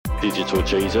Digital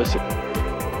Jesus.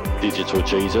 Digital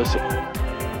Jesus.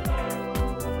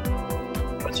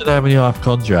 Imagine how many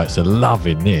hypochondriacs are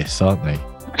loving this, aren't they?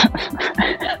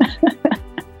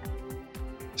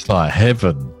 It's like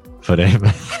heaven for them.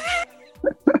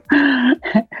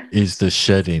 Is the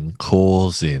shedding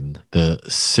causing the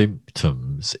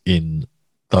symptoms in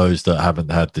those that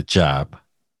haven't had the jab?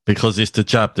 Because it's the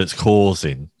jab that's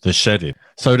causing the shedding.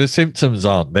 So the symptoms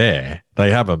aren't there.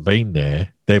 They haven't been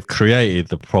there. They've created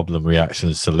the problem,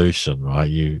 reaction, solution, right?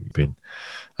 You've been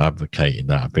advocating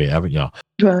that a bit, haven't you?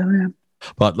 Well, yeah.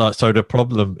 But like, so the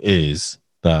problem is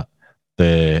that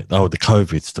the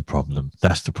COVID's the problem.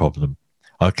 That's the problem.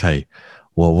 Okay,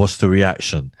 well, what's the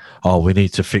reaction? Oh, we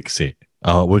need to fix it.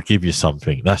 We'll give you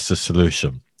something. That's the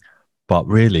solution. But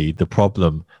really, the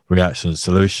problem, reaction,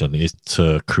 solution is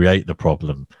to create the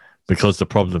problem, because the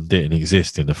problem didn't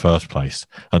exist in the first place.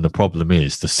 And the problem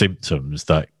is the symptoms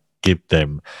that give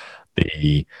them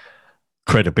the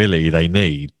credibility they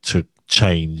need to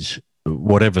change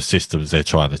whatever systems they're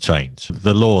trying to change.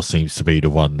 The law seems to be the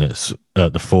one that's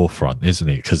at the forefront, isn't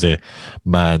it? Because they're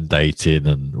mandating,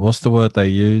 and what's the word they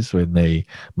use when they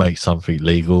make something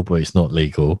legal, but it's not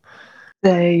legal?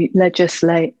 They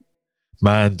legislate.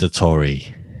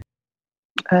 Mandatory.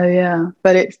 Oh, yeah.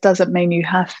 But it doesn't mean you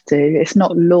have to. It's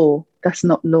not law. That's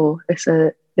not law. It's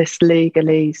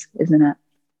legalese, isn't it?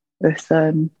 It's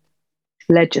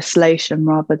legislation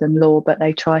rather than law, but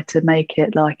they try to make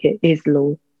it like it is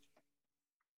law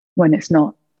when it's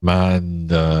not.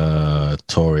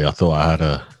 Mandatory. I thought I had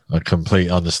a complete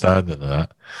understanding of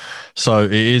that. So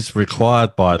it is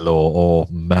required by law, or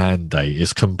mandate.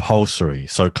 It's compulsory.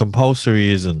 So compulsory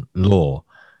isn't law.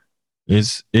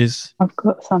 Is I've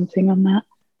got something on that.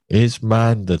 Is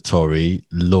mandatory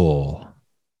law?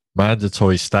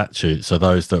 Mandatory statutes are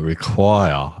those that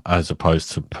require, as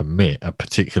opposed to permit, a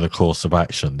particular course of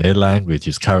action. Their language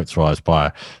is characterized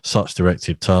by such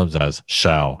directive terms as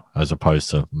shall, as opposed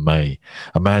to may.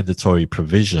 A mandatory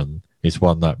provision is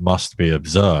one that must be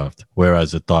observed,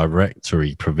 whereas a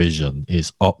directory provision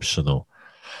is optional.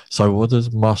 So what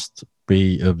does must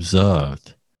be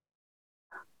observed?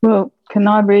 Well, can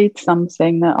I read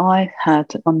something that I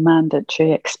had on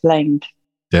mandatory explained?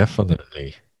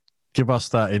 Definitely. Give us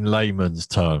that in layman's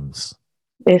terms.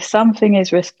 If something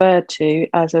is referred to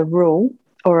as a rule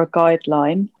or a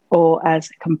guideline, or as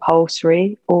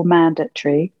compulsory or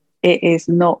mandatory, it is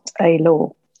not a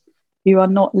law. You are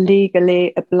not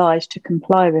legally obliged to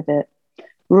comply with it.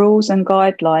 Rules and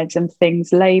guidelines and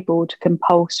things labelled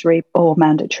compulsory or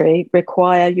mandatory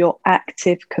require your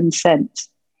active consent.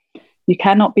 You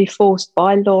cannot be forced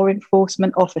by law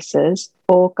enforcement officers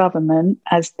or government,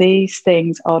 as these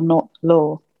things are not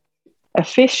law.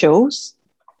 Officials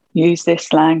use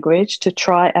this language to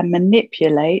try and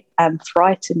manipulate and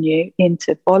frighten you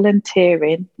into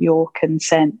volunteering your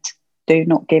consent. Do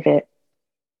not give it.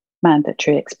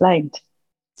 Mandatory explained.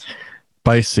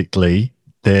 Basically,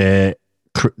 they're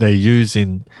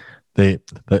using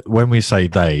when we say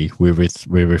they, we're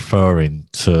referring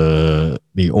to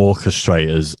the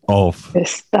orchestrators of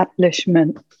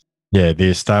establishment. Yeah, the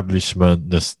establishment,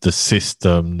 the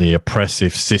system, the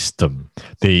oppressive system.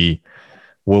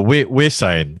 We're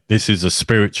saying this is a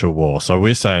spiritual war, so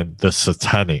we're saying the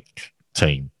satanic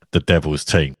team, the devil's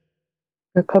team,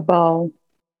 the cabal.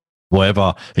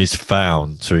 Whatever is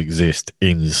found to exist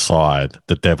inside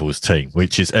the devil's team,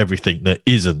 which is everything that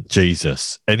isn't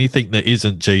Jesus. Anything that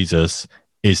isn't Jesus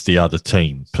is the other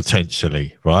team,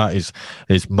 potentially, right?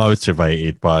 Is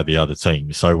motivated by the other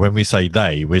team. So when we say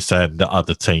they, we're saying the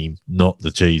other team, not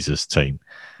the Jesus team.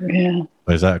 Yeah.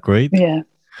 Is that agreed? Yeah.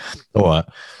 All right.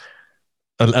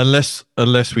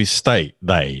 Unless we state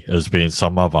they as being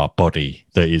some other body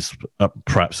that is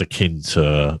perhaps akin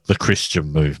to the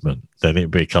Christian movement, then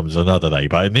it becomes another they.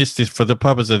 But in this, for the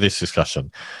purpose of this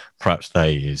discussion, perhaps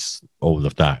they is all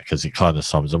of that, because it kind of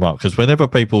sums them up. Because whenever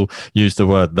people use the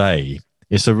word they,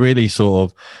 it's a really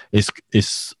sort of,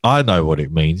 it's I know what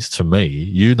it means to me,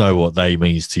 you know what they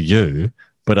means to you,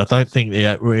 but I don't think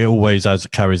it always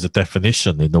carries a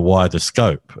definition in the wider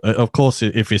scope. Of course,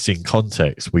 if it's in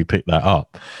context, we pick that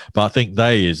up. But I think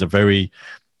they is a very...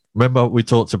 Remember we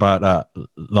talked about that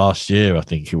last year, I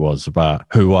think it was, about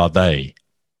who are they?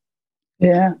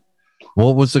 Yeah.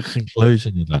 What was the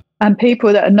conclusion in that? And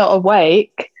people that are not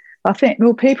awake, I think,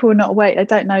 well, people who are not awake, they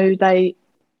don't know who they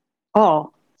are.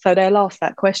 So they'll ask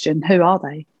that question, who are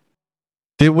they?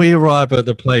 Did we arrive at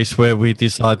the place where we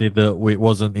decided that it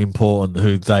wasn't important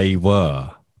who they were,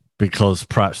 because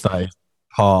perhaps that is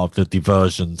part of the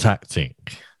diversion tactic,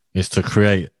 is to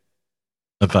create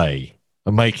a they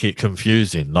and make it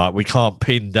confusing? Like, we can't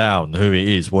pin down who it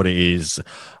is, what it is.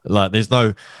 Like, there's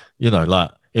no,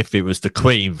 like, if it was the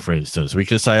Queen, for instance, we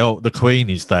could say, oh, the Queen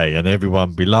is they and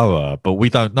everyone below her, but we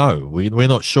don't know. We're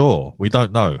not sure. We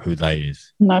don't know who they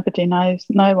is. Nobody knows.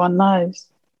 No one knows.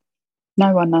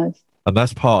 No one knows. And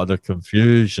that's part of the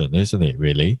confusion, isn't it,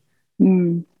 really?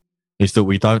 Mm. Is that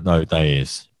we don't know they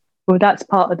is. Well, that's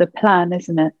part of the plan,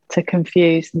 isn't it? To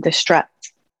confuse and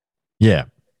distract. Yeah.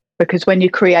 Because when you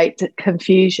create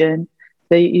confusion,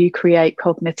 you create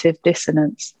cognitive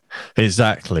dissonance.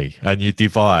 Exactly. And you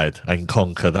divide and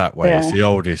conquer that way.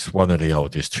 Yeah. It's one of the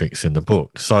oldest tricks in the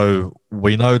book. So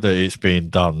we know that it's being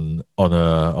done on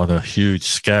a huge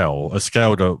scale, a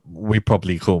scale that we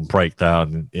probably couldn't break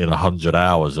down in 100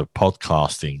 hours of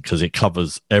podcasting, because it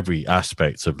covers every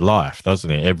aspect of life,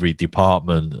 doesn't it? Every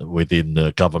department within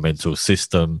the governmental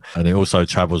system. And it also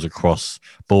travels across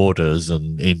borders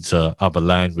and into other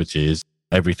languages,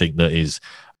 everything that is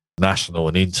national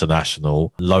and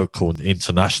international, local and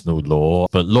international law.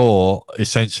 But law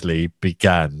essentially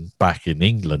began back in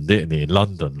England, didn't it? In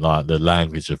London, like the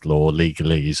language of law,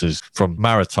 legalese, is from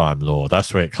maritime law.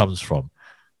 That's where it comes from.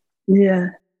 Yeah.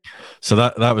 So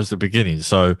that was the beginning.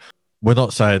 So we're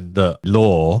not saying that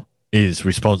law is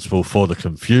responsible for the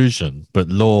confusion, but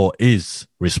law is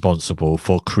responsible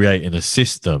for creating a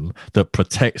system that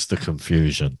protects the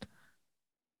confusion.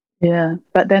 Yeah,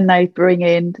 but then they bring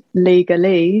in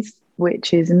legalese,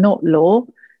 which is not law,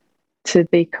 to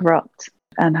be corrupt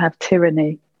and have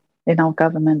tyranny in our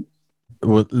government.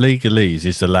 Well, legalese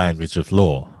is the language of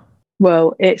law.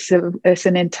 Well, it's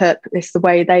the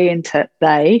way they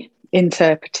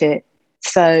interpret it.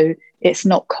 So it's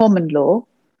not common law,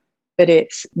 but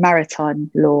it's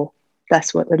maritime law.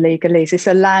 That's what the legalese. It's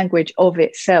a language of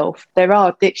itself. There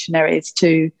are dictionaries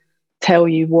to tell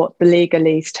you what the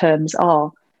legalese terms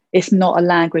are. It's not a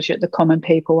language that the common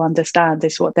people understand.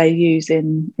 It's what they use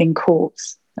in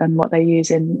courts and what they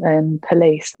use in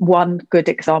police. One good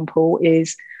example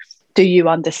is, do you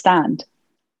understand?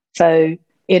 So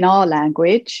in our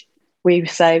language, we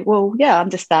say, well, yeah, I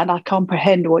understand. I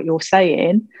comprehend what you're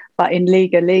saying. But in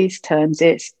legalese terms,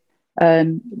 it's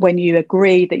when you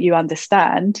agree that you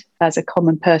understand as a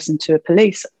common person to a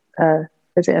police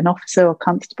is it an officer or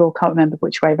constable? Can't remember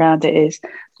which way around it is.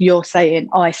 You're saying,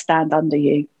 I stand under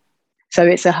you. So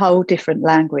it's a whole different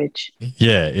language.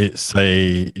 Yeah, it's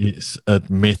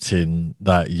admitting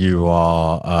that you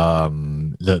are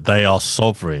that they are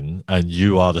sovereign and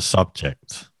you are the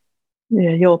subject. Yeah,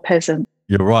 you're a peasant.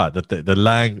 You're right. That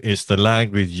it's the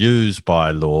language used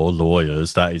by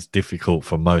lawyers that is difficult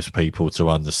for most people to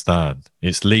understand.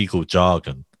 It's legal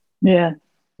jargon. Yeah.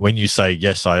 When you say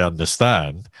yes, I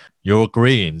understand, you're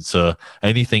agreeing to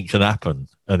anything can happen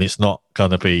and it's not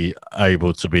going to be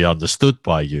able to be understood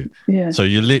by you. Yeah. So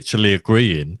you're literally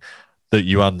agreeing that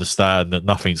you understand that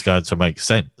nothing's going to make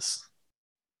sense.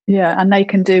 Yeah, and they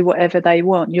can do whatever they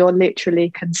want. You're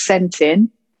literally consenting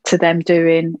to them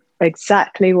doing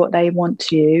exactly what they want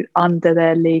to you under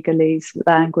their legalese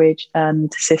language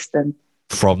and system.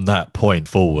 From that point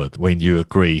forward, when you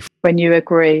agree. When you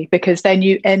agree, because then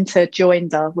you enter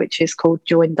joinder, which is called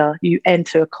joinder. You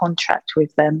enter a contract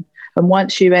with them. And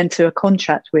once you enter a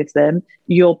contract with them,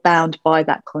 you're bound by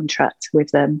that contract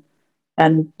with them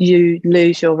and you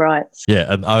lose your rights. Yeah,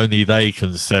 and only they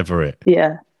can sever it.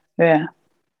 Yeah.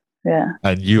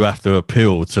 And you have to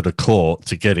appeal to the court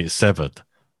to get it severed.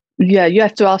 Yeah, you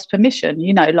have to ask permission,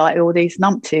 like all these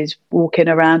numpties walking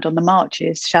around on the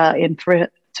marches shouting to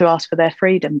ask for their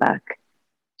freedom back.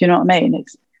 Do you know what I mean?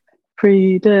 It's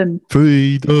freedom.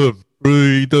 Freedom.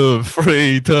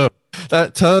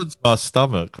 That turns my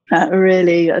stomach. That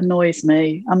really annoys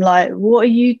me. I'm like, what are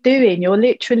you doing? You're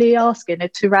literally asking a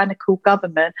tyrannical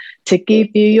government to give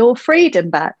you your freedom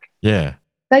back. Yeah.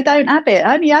 They don't have it.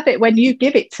 Only have it when you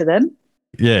give it to them.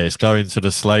 Yeah, it's going to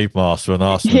the slave master and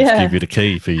asking him to give you the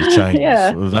key for your chains.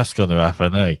 Yeah. Well, that's going to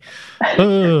happen, eh?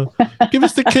 Give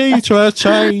us the key to our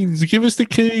chains. Give us the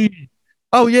key.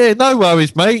 Oh, yeah, no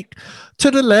worries, mate.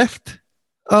 To the left.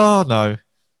 Oh, no.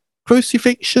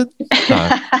 Crucifixion? No.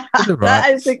 To the right.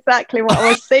 That is exactly what I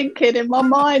was thinking in my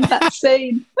mind, that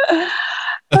scene.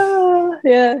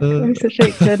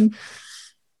 Crucifixion.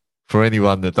 For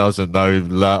anyone that doesn't know,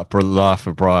 Life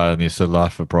of Brian is a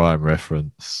Life of Brian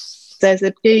reference. There's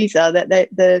a geezer that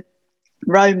the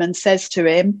Roman says to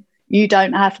him, you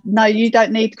don't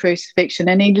need crucifixion.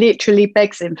 And he literally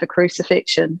begs him for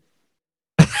crucifixion.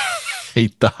 He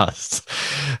does.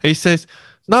 He says,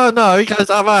 no. He goes,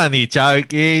 I'm only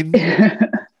joking.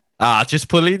 Just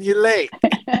pull in your leg.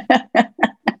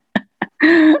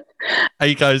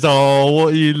 He goes, oh,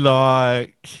 what are you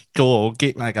like? Go on,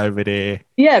 get back over there.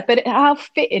 Yeah, but how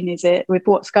fitting is it with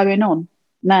what's going on?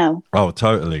 now. Oh,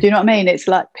 totally. Do you know what I mean? It's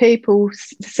like people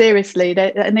seriously,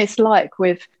 and it's like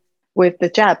with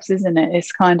the jabs, isn't it?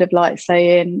 It's kind of like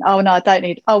saying, "Oh no, I don't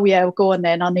need." Oh yeah, well, go on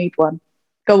then. I need one.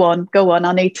 Go on.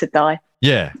 I need to die.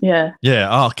 Yeah. Yeah. Yeah.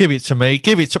 Oh, give it to me.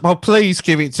 Oh, please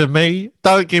give it to me.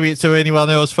 Don't give it to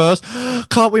anyone else first.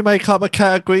 Can't we make up a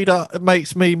category that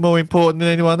makes me more important than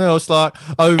anyone else? Like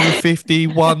over 50,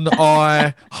 one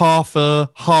eye, half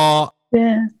a heart.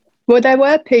 Yeah. Well, there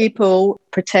were people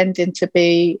pretending to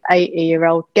be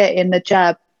 80-year-old getting the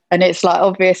jab, and it's like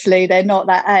obviously they're not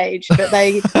that age, but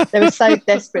they were so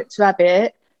desperate to have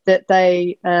it that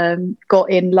they got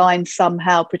in line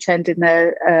somehow, pretending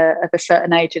they're of a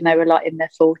certain age, and they were like in their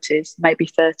 40s, maybe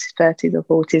 30s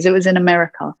or 40s. It was in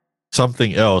America.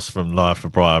 Something else from Life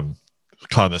of Brian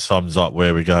kind of sums up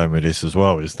where we're going with this as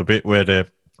well. Is the bit where they're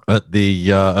at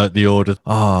the order.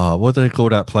 What do they call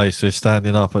that place? They're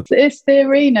standing up at. It's the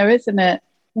arena, isn't it?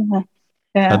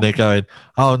 Yeah. And they're going,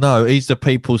 "Oh no, he's the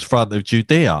people's front of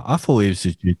Judea. I thought he was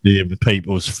the Judean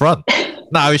people's front."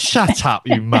 No, shut up,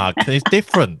 you mug. It's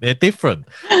different. They're different.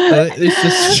 It's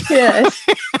just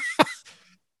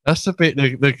that's a bit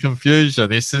the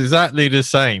confusion. It's exactly the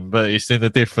same, but it's in a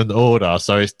different order,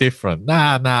 so it's different.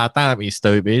 Nah, don't be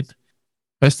stupid.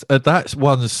 That's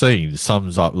one scene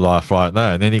sums up life right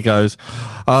now. And then he goes,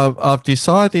 I've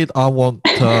decided I want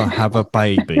to have a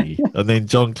baby. And then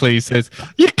John Cleese says,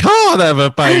 you can't have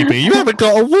a baby. You haven't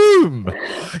got a womb.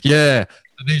 Yeah.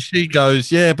 And then she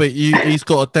goes, yeah, but he's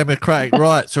got a democratic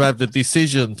right to have the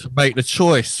decision to make the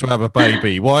choice to have a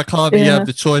baby. Why can't he have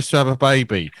the choice to have a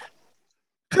baby?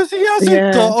 Because he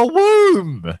hasn't got a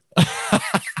womb.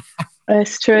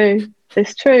 It's true.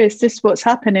 It's true. It's just what's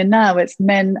happening now. It's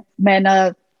men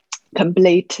can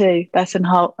bleed too. That's a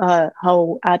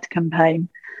whole ad campaign,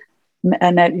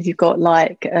 and then you've got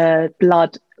like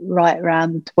blood right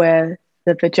around where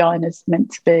the vagina's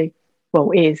meant to be.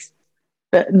 Well, is,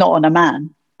 but not on a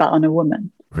man, but on a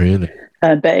woman. Really?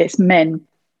 But it's men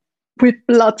with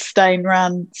blood stain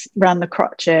round the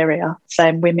crotch area,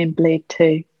 saying women bleed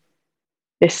too.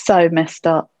 It's so messed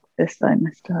up.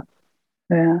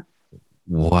 Yeah.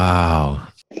 Wow.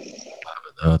 I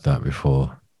haven't heard that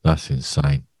before. That's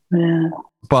insane. Yeah.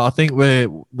 But I think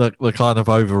the kind of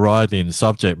overriding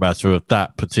subject matter of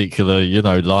that particular,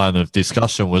 line of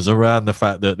discussion was around the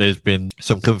fact that there's been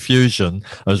some confusion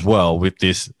as well with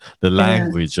the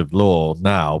language of law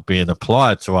now being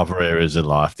applied to other areas of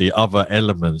life, the other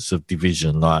elements of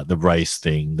division, like the race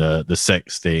thing, the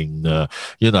sex thing, and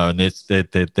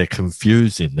they're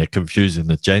confusing. They're confusing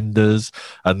the genders,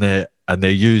 and they're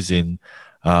using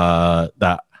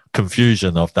that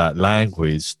confusion of that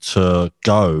language to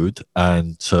goad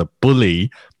and to bully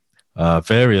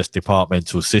various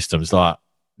departmental systems, like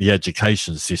the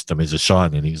education system is a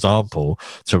shining example,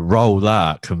 to roll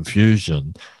out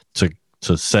confusion,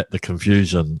 to set the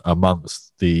confusion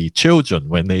amongst the children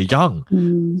when they're young,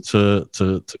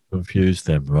 to confuse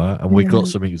them, right? And we've got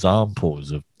some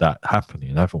examples of that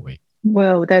happening, haven't we?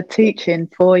 Well, they're teaching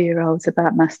 4-year-olds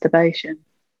about masturbation.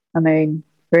 I mean,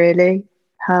 really?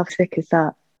 How sick is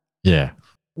that? Yeah.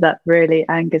 That really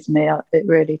angers me. It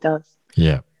really does.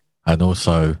 Yeah. And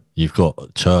also, you've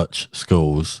got church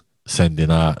schools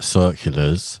sending out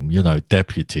circulars,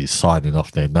 deputies signing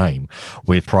off their name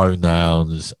with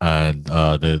pronouns and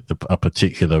a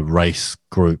particular race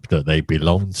group that they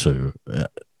belong to,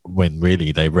 when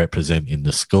really they represent in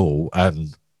the school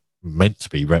and meant to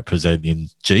be representing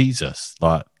Jesus,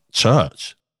 like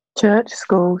church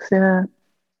schools. Yeah.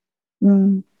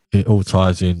 It all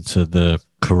ties into the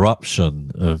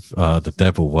corruption of the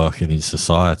devil working in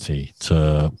society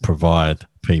to provide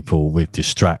people with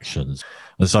distractions.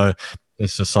 And so in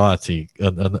society,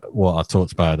 and what I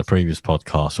talked about in the previous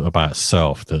podcast about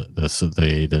self,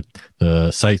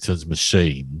 the Satan's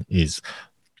machine is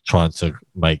trying to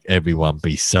make everyone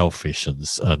be selfish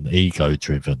and ego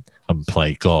driven and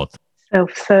play God.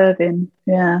 Self-serving,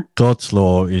 yeah. God's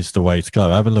law is the way to go.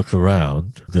 Have a look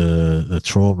around. The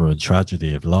trauma and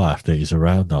tragedy of life that is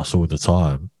around us all the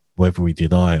time, whether we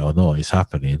deny it or not, is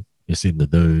happening. It's in the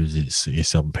news.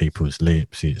 It's on people's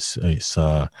lips. It's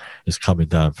coming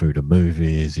down through the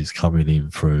movies. It's coming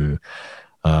in through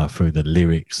the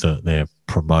lyrics that they're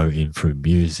promoting, through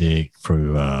music,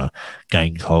 through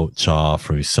gang culture,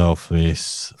 through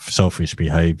selfish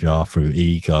behavior, through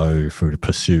ego, through the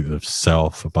pursuit of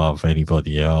self above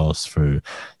anybody else, through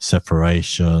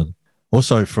separation,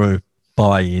 also through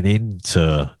buying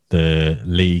into the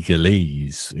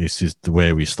legalese. This is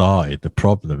where we started. The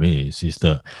problem is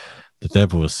that the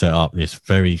devil has set up this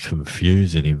very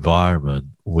confusing environment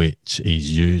which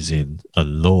is using a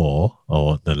law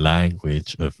or the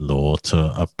language of law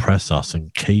to oppress us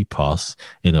and keep us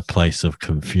in a place of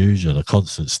confusion, a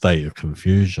constant state of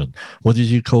confusion. What did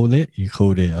you call it? You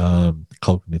called it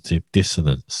cognitive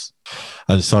dissonance.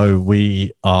 And so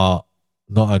we are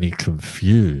not only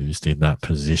confused in that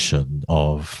position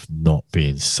of not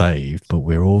being saved, but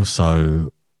we're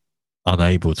also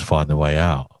unable to find a way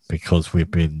out because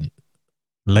we've been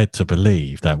led to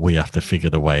believe that we have to figure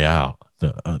the way out.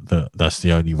 That's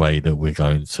the only way that we're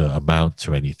going to amount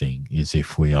to anything, is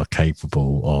if we are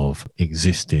capable of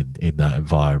existing in that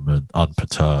environment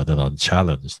unperturbed and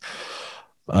unchallenged.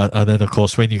 And then, of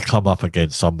course, when you come up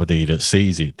against somebody that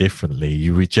sees it differently,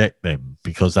 you reject them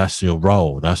because that's your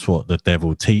role. That's what the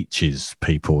devil teaches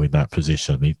people in that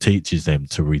position. He teaches them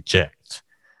to reject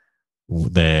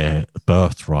their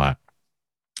birthright,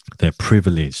 their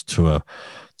privilege to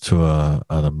an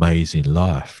amazing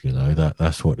life. You know,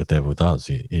 that's what the devil does.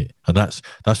 And that's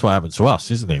what happened to us,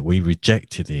 isn't it? We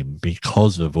rejected him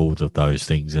because of all of those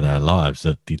things in our lives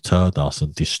that deterred us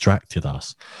and distracted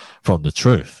us from the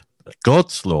truth.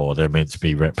 God's law they're meant to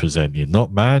be representing,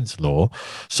 not man's law.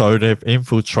 So they've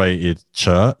infiltrated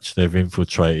church. They've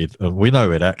infiltrated, and we know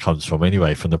where that comes from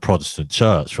anyway, from the Protestant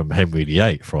church, from Henry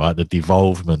VIII, right? The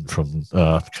devolvement from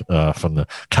the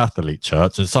Catholic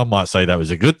Church. And some might say that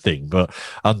was a good thing, but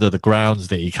under the grounds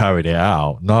that he carried it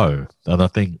out, no. And I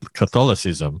think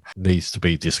Catholicism needs to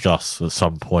be discussed at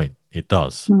some point. It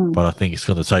does, but I think it's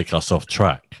going to take us off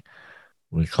track.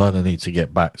 We kind of need to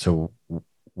get back to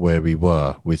where we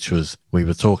were, which was we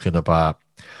were talking about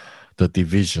the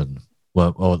division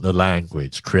or the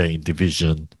language, creating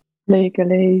division.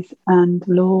 Legalese and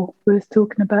law. We was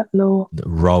talking about law.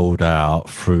 Rolled out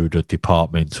through the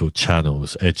departmental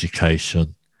channels,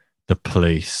 education, the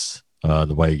police,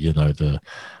 the way, you know, the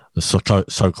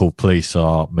so-called police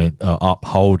are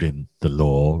upholding the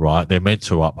law, right? They're meant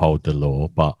to uphold the law,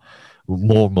 but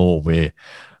more and more we're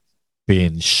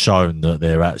being shown that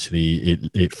they're actually,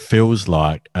 it feels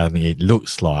like and it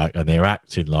looks like and they're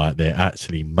acting like they're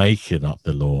actually making up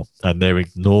the law and they're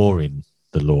ignoring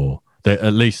the law.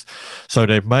 At least, so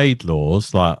they've made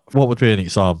laws. Like, what would be an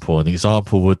example? An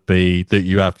example would be that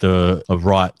you have a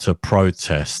right to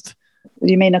protest.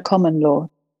 You mean a common law?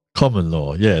 Common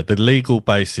law, yeah. The legal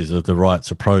basis of the right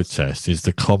to protest is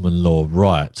the common law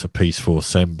right to peaceful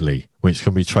assembly, which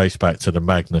can be traced back to the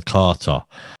Magna Carta.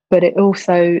 But it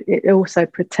also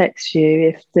protects you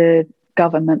if the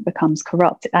government becomes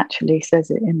corrupt. It actually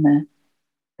says it in there.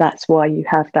 That's why you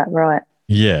have that right.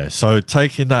 Yeah, so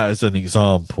taking that as an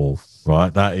example,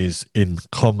 right, that is in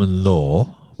common law,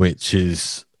 which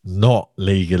is not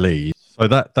legalese. So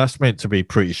that's meant to be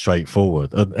pretty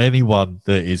straightforward. And anyone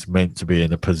that is meant to be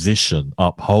in a position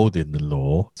upholding the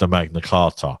law, the Magna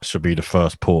Carta, should be the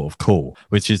first port of call,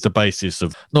 which is the basis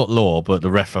of not law, but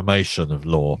the reformation of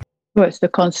law. Well, it's the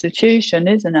Constitution,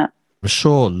 isn't it? I'm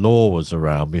sure law was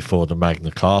around before the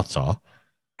Magna Carta.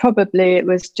 Probably it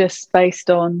was just based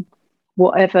on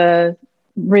whatever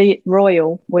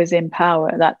royal was in power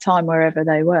at that time, wherever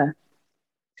they were.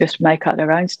 Just make up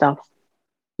their own stuff.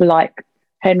 Like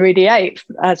Henry VIII,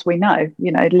 as we know,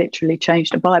 literally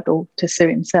changed the Bible to suit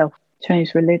himself,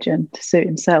 changed religion to suit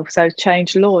himself. So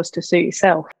changed laws to suit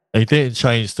himself. He didn't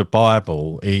change the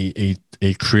Bible. He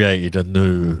created a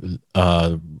new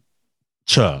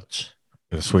church.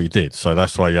 That's what he did. So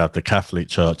that's why you have the Catholic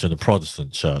Church and the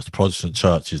Protestant Church. The Protestant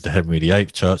Church is the Henry VIII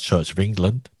Church, Church of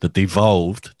England, the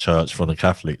devolved church from the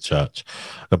Catholic Church.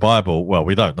 The Bible, well,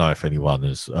 we don't know if anyone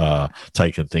has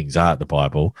taken things out of the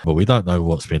Bible, but we don't know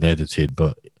what's been edited.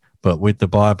 But with the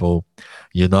Bible,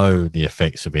 you know the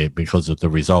effects of it because of the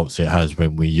results it has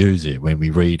when we use it, when we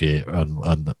read it,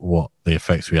 and what the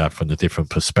effects we have from the different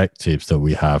perspectives that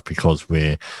we have because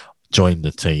we're joined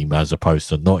the team as opposed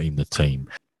to not in the team.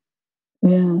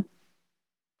 Yeah.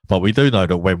 But we do know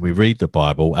that when we read the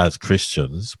Bible as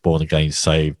Christians, born again,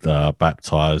 saved,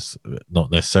 baptized,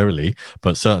 not necessarily,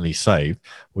 but certainly saved,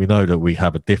 we know that we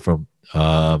have a different,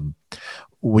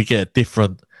 we get a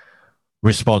different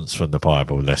response from the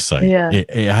Bible, let's say. Yeah.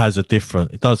 It has a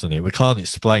different, doesn't it? We can't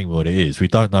explain what it is. We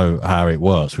don't know how it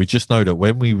works. We just know that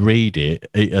when we read it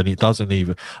and it doesn't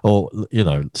even, or,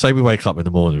 say we wake up in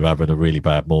the morning, we're having a really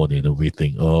bad morning and we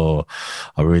think, oh,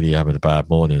 I'm really having a bad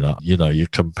morning. You're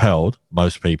compelled.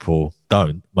 Most people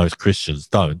don't. Most Christians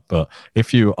don't. But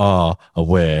if you are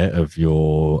aware of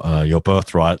your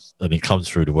birthright and it comes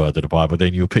through the word of the Bible,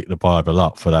 then you'll pick the Bible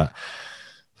up for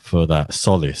that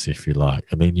solace, if you like,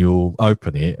 and then you'll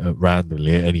open it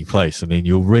randomly at any place and then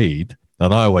you'll read.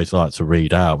 And I always like to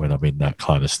read out when I'm in that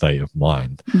kind of state of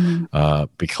mind,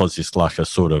 because it's like a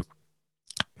sort of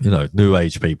New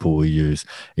Age people will use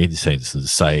incense and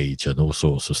sage and all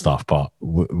sorts of stuff, but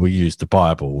we use the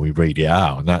Bible, we read it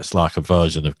out, and that's like a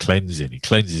version of cleansing. It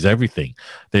cleanses everything.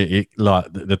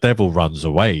 Like the devil runs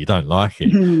away, you don't like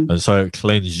it, and so it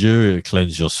cleanses you, it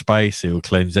cleanses your space, it will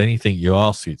cleanse anything you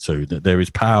ask it to. That there is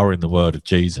power in the word of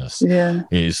Jesus. Yeah,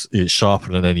 It's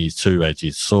sharper than any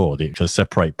two-edged sword. It can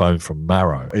separate bone from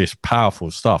marrow. It's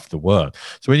powerful stuff, the word.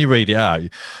 So when you read it out,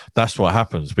 that's what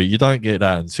happens. But you don't get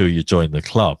that until you join the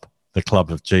club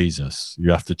of Jesus.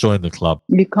 You have to join the club.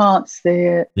 you can't see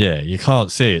it. Yeah, you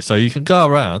can't see it. So you can go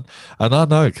around, and I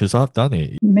know because I've done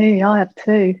it. Me, I have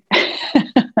too.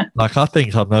 Like, I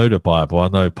think I know the Bible, I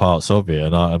know parts of it,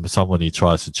 and I'm someone who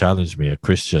tries to challenge me, a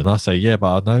Christian. I say, yeah,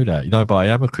 but I know that, but I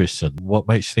am a Christian. What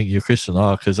makes you think you're a Christian?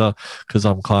 Because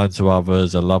I'm kind to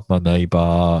others, I love my neighbour,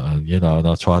 and and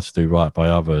I try to do right by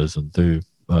others and do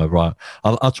right.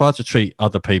 I try to treat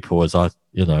other people as I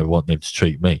want them to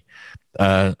treat me.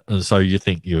 And so you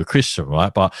think you're a Christian,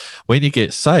 right? But when you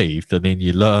get saved and then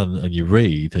you learn and you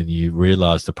read and you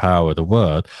realize the power of the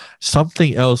word,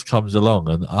 something else comes along,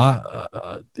 and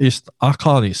I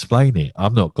can't explain it.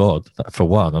 I'm not God, for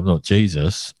one. I'm not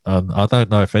Jesus, and I don't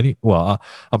know if I'm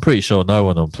pretty sure no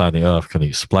one on planet Earth can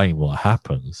explain what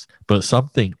happens. But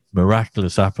something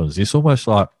miraculous happens. It's almost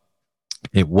like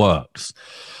it works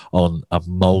on a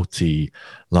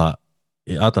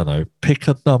I don't know, pick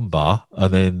a number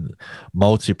and then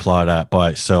multiply that by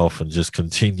itself and just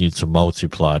continue to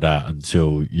multiply that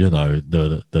until,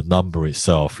 the number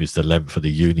itself is the length of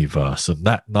the universe. And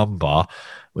that number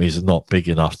is not big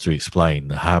enough to explain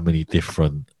how many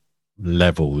different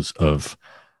levels of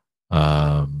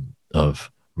how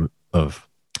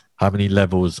many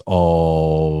levels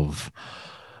of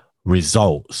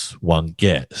results one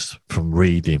gets from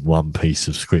reading one piece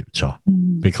of scripture,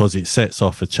 because it sets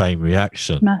off a chain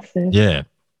reaction. Massive. Yeah.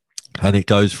 And it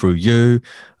goes through you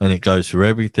and it goes through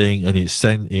everything, and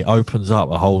it opens up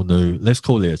a whole new, let's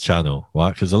call it a channel,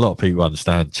 right? Because a lot of people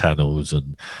understand channels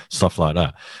and stuff like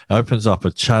that. It opens up a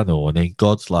channel, and then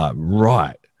God's like,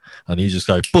 right. And you just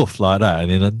go poof like that,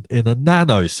 and in a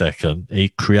nanosecond, he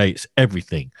creates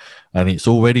everything, and it's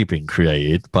already been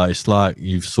created. But it's like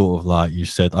you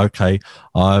said, okay,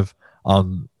 I've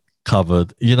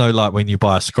uncovered. Like when you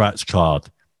buy a scratch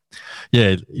card,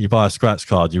 yeah, you buy a scratch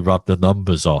card, you rub the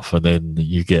numbers off, and then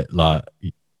you get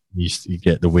you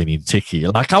get the winning ticket.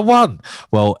 You're like, I won.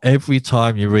 Well, every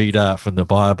time you read out from the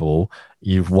Bible,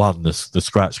 you've won. The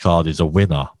scratch card is a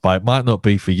winner, but it might not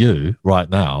be for you right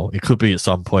now. It could be at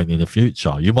some point in the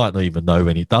future. You might not even know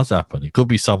when it does happen. It could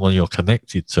be someone you're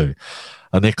connected to,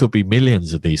 and there could be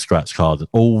millions of these scratch cards,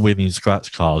 all winning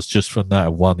scratch cards just from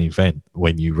that one event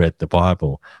when you read the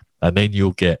Bible. And then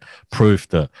you'll get proof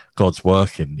that God's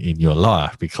working in your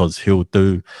life, because he'll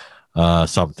do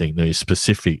something that is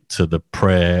specific to the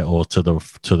prayer or to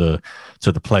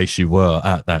the place you were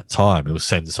at that time. It will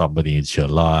send somebody into your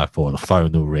life, or the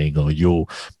phone will ring, or you'll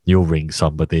ring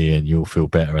somebody and you'll feel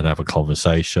better and have a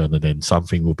conversation, and then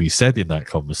something will be said in that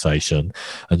conversation,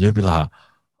 and you'll be like,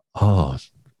 oh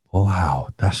wow,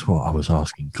 that's what I was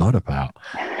asking God about.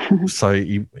 So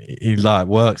he like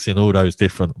works in all those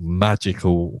different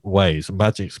magical ways.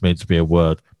 Magic's meant to be a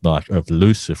word like of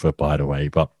Lucifer, by the way,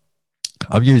 but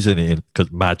I'm using it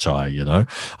because magi,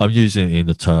 I'm using it in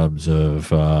the terms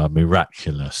of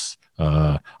miraculous,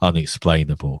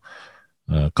 unexplainable.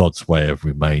 God's way of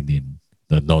remaining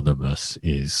anonymous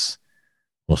is,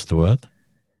 what's the word?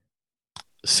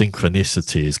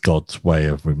 Synchronicity is God's way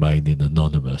of remaining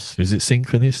anonymous. Is it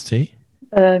synchronicity?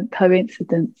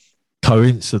 Coincidence.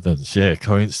 Coincidence, yeah.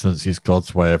 Coincidence is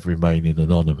God's way of remaining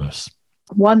anonymous.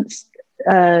 Once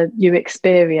you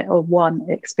experience, or one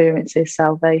experiences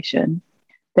salvation,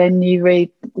 then you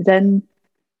read, then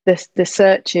the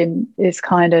searching is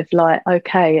kind of like,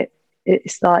 okay,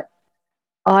 it's like,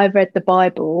 I read the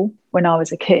Bible when I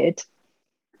was a kid,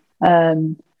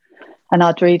 and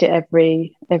I'd read it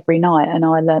every night, and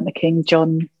I learned the King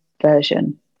John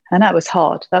version, and that was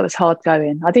hard. That was hard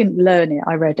going. I didn't learn it,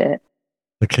 I read it.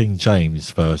 The King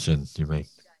James version, you mean?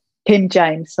 King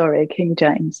James.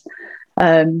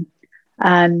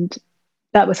 And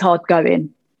that was hard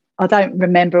going. I don't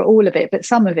remember all of it, but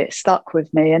some of it stuck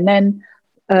with me. And then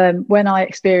when I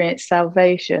experienced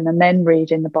salvation and then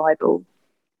reading the Bible,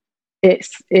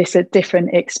 it's a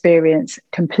different experience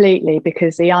completely,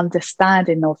 because the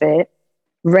understanding of it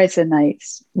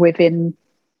resonates within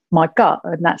my gut,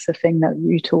 and that's the thing that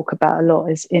you talk about a lot,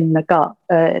 is in the gut,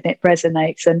 and it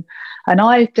resonates. And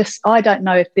I don't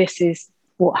know if this is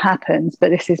what happens, but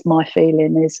this is my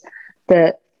feeling, is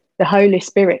that the Holy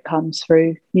Spirit comes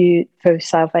through you through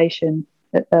salvation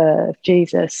of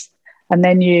Jesus, and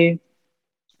then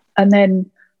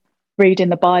reading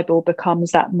the Bible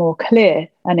becomes that more clear,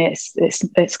 and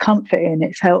it's comforting.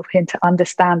 It's helping to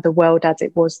understand the world as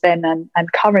it was then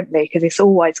and currently, because it's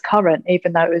always current,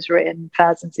 even though it was written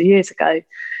thousands of years ago.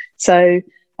 So,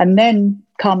 and then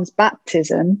comes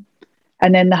baptism,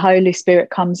 and then the Holy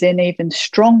Spirit comes in even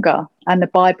stronger, and the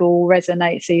Bible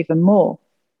resonates even more.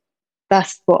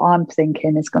 That's what I'm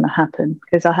thinking is going to happen,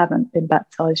 because I haven't been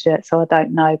baptized yet, so I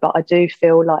don't know. But I do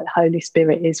feel like the Holy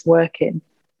Spirit is working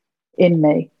in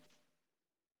me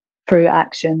through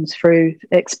actions, through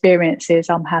experiences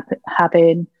I'm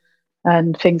having,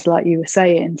 and things like you were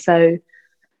saying. So,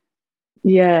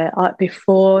 yeah,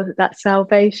 before that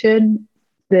salvation,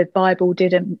 the Bible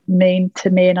didn't mean to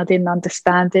me, and I didn't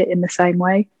understand it in the same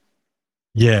way.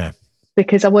 Yeah.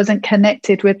 Because I wasn't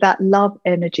connected with that love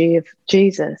energy of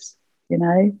Jesus. You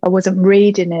know, I wasn't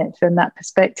reading it from that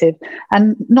perspective.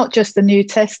 And not just the New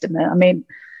Testament. I mean,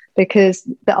 because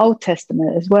the Old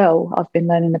Testament as well, I've been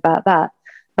learning about that,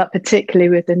 but particularly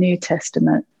with the New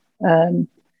Testament,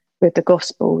 with the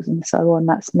Gospels and so on,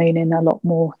 that's meaning a lot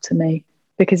more to me,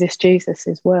 because it's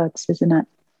Jesus's words, isn't it?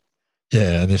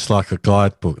 Yeah, and it's like a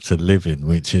guidebook to live in,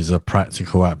 which is a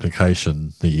practical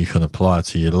application that you can apply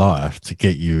to your life to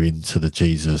get you into the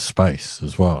Jesus space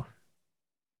as well.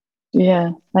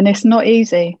 Yeah, and it's not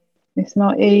easy. It's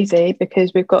not easy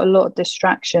because we've got a lot of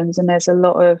distractions, and there's a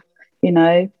lot of, you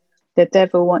know, the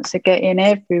devil wants to get in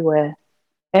everywhere.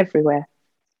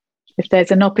 If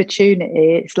there's an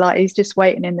opportunity, it's like he's just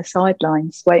waiting in the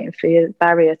sidelines, waiting for your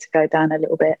barrier to go down a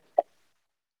little bit,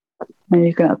 and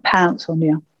he's going to pounce on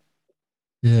you.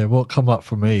 Yeah, what come up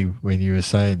for me when you were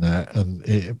saying that, and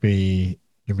it'd be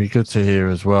good to hear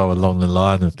as well along the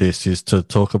line of this, is to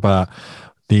talk about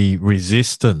the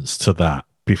resistance to that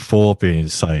before being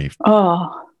saved.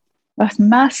 Oh, that's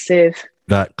massive.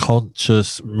 That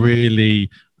conscious, really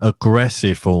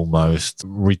aggressive almost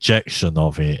rejection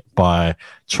of it by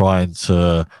trying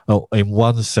to, in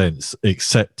one sense,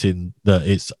 accepting that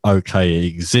it's okay, it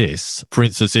exists. For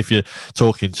instance, if you're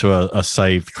talking to a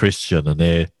saved Christian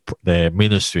and they're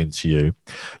ministering to you,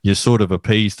 you sort of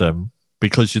appease them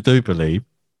because you do believe,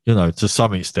 you know, to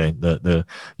some extent that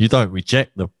you don't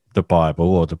reject the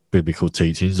Bible or the biblical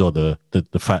teachings or the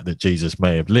fact that Jesus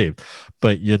may have lived,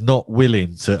 but you're not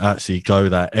willing to actually go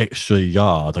that extra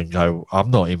yard and go, I'm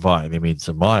not inviting him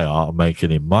into my art and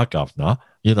making him my governor.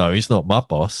 You know, he's not my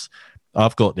boss.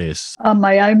 I've got this. I'm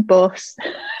my own boss.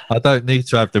 I don't need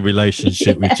to have the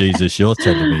relationship with Jesus you're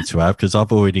telling me to have, because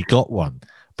I've already got one.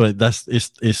 But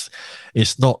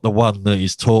it's not the one that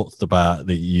is talked about,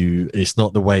 it's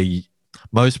not the way.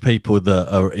 Most people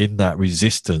that are in that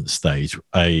resistance stage,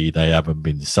 they haven't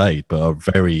been saved, but are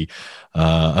very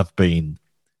have been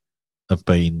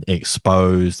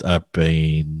exposed, have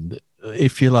been,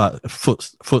 if you like,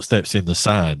 footsteps in the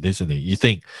sand, isn't it? You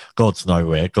think God's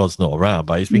nowhere, God's not around,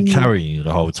 but he's been carrying you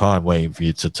the whole time, waiting for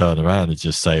you to turn around and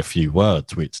just say a few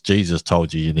words, which Jesus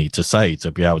told you need to say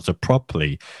to be able to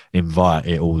properly invite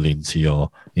it all into your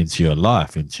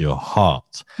life, into your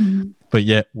heart. But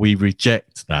yet we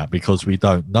reject that because we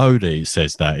don't know that it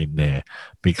says that in there,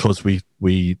 because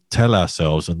we tell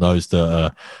ourselves, and those that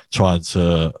are trying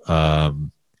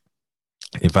to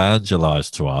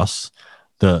evangelize to us,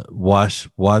 that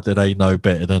why do they know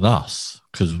better than us?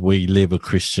 Because we live a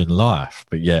Christian life,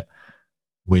 but yet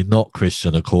we're not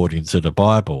Christian according to the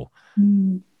Bible.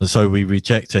 And so we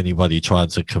reject anybody trying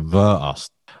to convert us.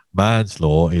 Man's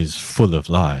law is full of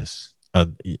lies.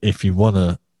 And if you want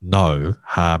to know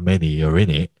how many are in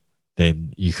it,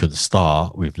 then you can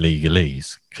start with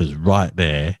legalese, because right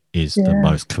there is the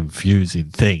most confusing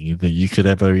thing that you could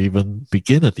ever even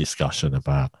begin a discussion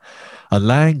about. A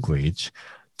language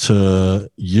to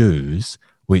use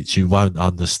which you won't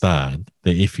understand,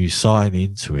 that if you sign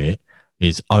into it,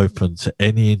 is open to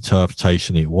any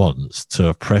interpretation it wants to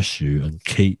oppress you and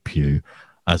keep you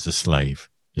as a slave,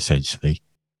 essentially.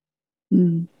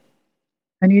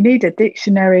 And you need a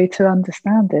dictionary to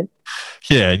understand it.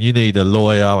 Yeah, and you need a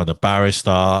lawyer and a barrister,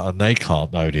 and they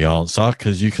can't know the answer,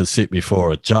 because you can sit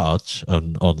before a judge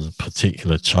on a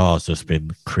particular charge that's been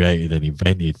created and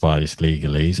invented by this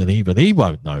legalese, and even he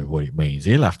won't know what it means.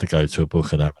 He'll have to go to a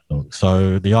book and have a look.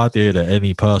 So the idea that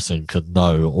any person could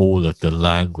know all of the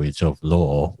language of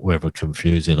law, whether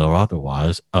confusing or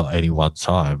otherwise, at any one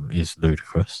time is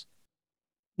ludicrous.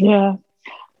 Yeah.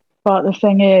 But the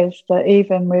thing is that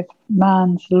even with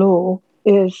man's law,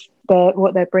 is that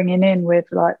what they're bringing in with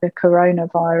like the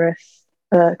coronavirus,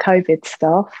 COVID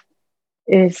stuff,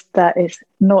 is that it's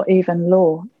not even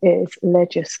law, it's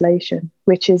legislation,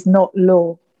 which is not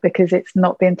law because it's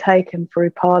not been taken through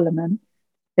Parliament.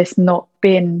 It's not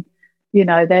been you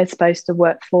know, they're supposed to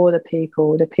work for the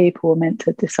people. The people are meant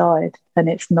to decide, and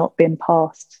it's not been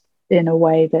passed in a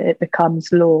way that it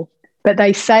becomes law. But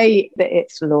they say that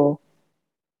it's law.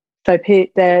 So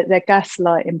they're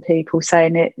gaslighting people,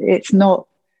 saying it's not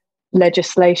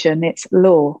legislation, it's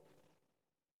law.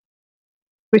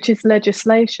 Which is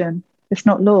legislation. It's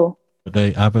not law.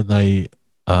 But haven't they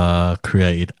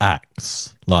created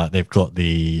acts? Like they've got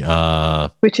the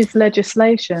which is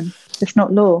legislation. It's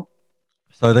not law.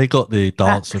 So they got the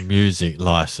Dance and Music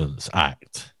License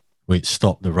Act, which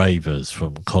stopped the ravers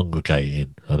from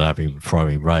congregating and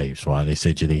throwing raves, right? They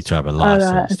said you need to have a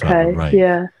license to have a rave.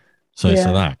 Yeah. So it's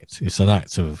an act. It's an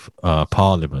act of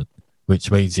Parliament,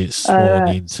 which means it's sworn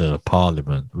into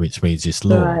Parliament, which means it's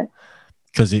law. Right.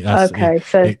 Because it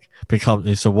becomes,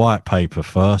 it's a white paper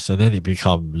first, and then it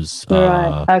becomes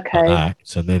an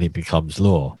act, and then it becomes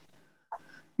law.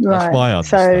 That's my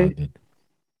understanding.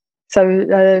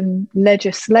 So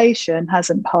legislation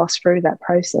hasn't passed through that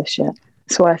process yet.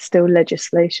 That's why it's still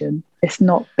legislation. It's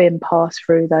not been passed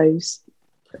through those.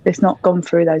 It's not gone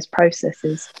through those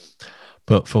processes.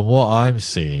 But from what I'm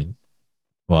seeing,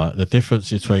 right, the difference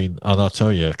between, and I'll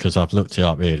tell you because I've looked it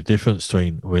up here, the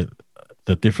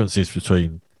differences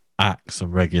between acts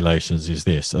and regulations is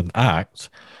this: an act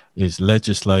is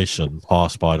legislation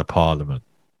passed by the Parliament.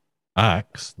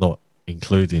 Acts, not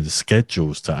including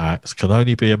schedules to acts, can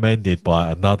only be amended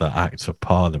by another act of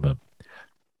Parliament.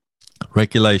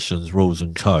 Regulations, rules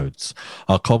and codes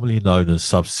are commonly known as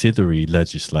subsidiary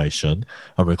legislation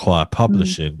and require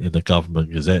publishing in the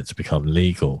Government Gazette to become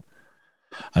legal.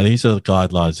 And these are the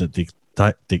guidelines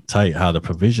that dictate how the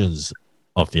provisions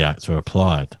of the act are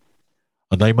applied.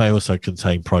 And they may also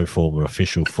contain pro forma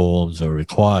official forms that are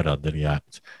required under the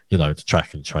Act, you know, to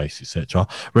track and trace, etc.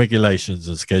 Regulations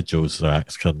and schedules of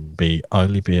acts can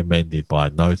only be amended by a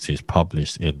notice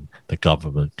published in the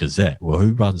Government Gazette. Well,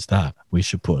 who runs that? We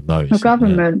should put a notice. The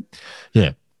government.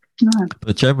 Yeah. No.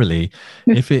 But generally,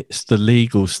 if it's the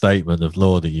legal statement of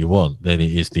law that you want, then it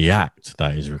is the act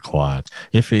that is required.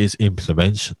 If it is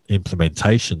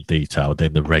implementation detail,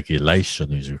 then the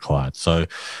regulation is required. So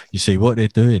you see what they're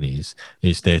doing is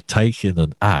they're taking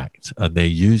an act and they're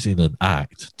using an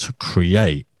act to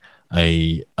create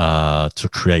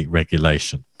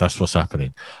regulation. That's what's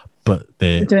happening. But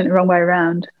they're doing it the wrong way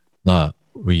around. No,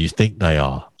 well, you think they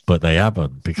are. But they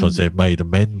haven't, because they've made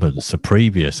amendments to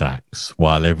previous acts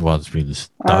while everyone's been dozing.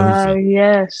 Oh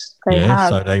yes, they have.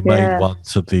 So they made one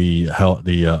to the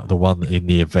one in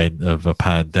the event of a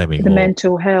pandemic. The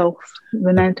mental health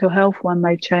one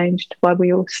they changed while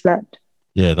we all slept.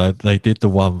 Yeah, they did the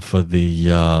one for the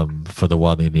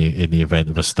one in the event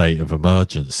of a state of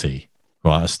emergency,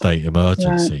 right? A state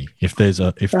emergency. Right. If there's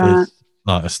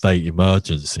like a state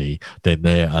emergency, then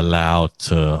they're allowed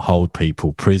to hold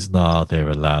people prisoner. They're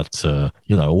allowed to,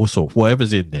 you know, all sorts.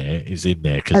 Whatever's in there is in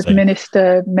there.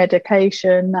 Administer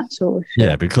medication, that sort of shit.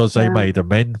 Yeah, because they made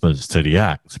amendments to the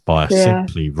Act by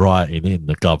simply writing in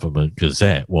the Government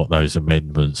Gazette what those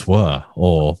amendments were,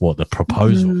 or what the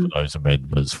proposal for those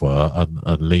amendments were,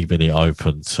 and leaving it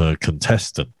open to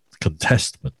contestment.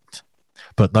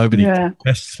 But nobody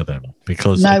contests for them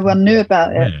because no one knew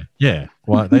about it. Yeah.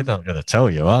 Well, they're not going to tell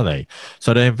you, are they?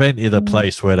 So they invented a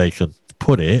place where they can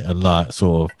put it and like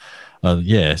sort of,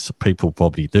 yes, people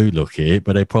probably do look at it,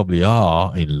 but they probably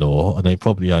are in law, and they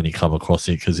probably only come across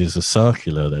it because it's a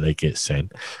circular that they get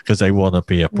sent because they want to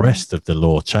be abreast of the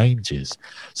law changes.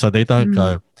 So they don't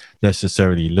go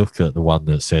necessarily look at the one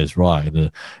that says, right,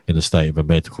 in a state of a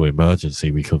medical emergency,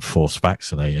 we can force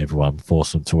vaccinate everyone,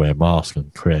 force them to wear masks,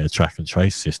 and create a track and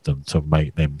trace system to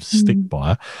make them stick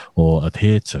by or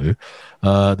adhere to.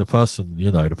 The person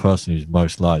who's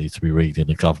most likely to be reading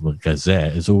the Government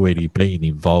Gazette has already been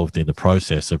involved in the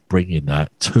process of bringing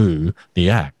that to the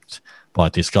Act by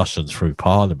discussions through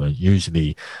Parliament,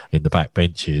 usually in the back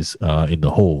benches, in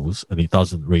the halls, and it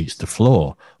doesn't reach the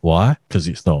floor. Why? Because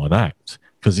it's not an Act.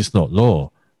 Because it's not law.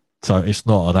 So it's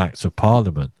not an act of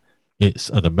Parliament. It's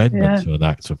an amendment to an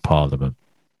act of Parliament.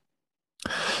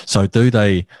 So do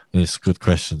they, and it's a good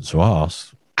question to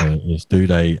ask, do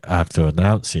they have to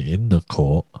announce it in the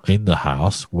court, in the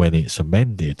House, when it's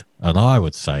amended? And I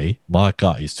would say, my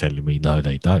gut is telling me, no,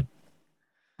 they don't.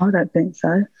 I don't think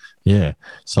so. Yeah.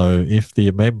 So if the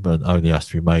amendment only has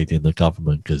to be made in the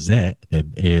Government Gazette,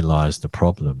 then here lies the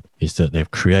problem, is that they've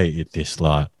created this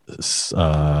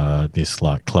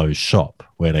closed shop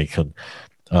where they can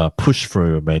push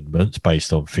through amendments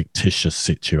based on fictitious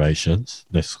situations.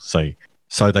 Let's say,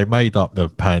 so they made up the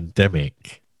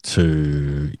pandemic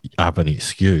to have an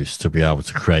excuse to be able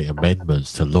to create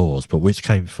amendments to laws. But which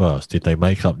came first? Did they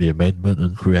make up the amendment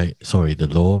and the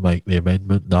law make the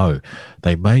amendment? No,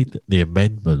 they made the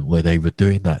amendment where they were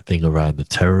doing that thing around the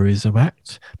Terrorism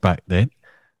Act back then.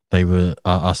 They were,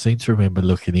 I seem to remember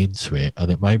looking into it,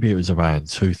 and maybe it was around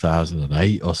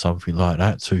 2008 or something like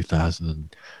that.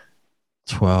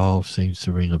 2012 seems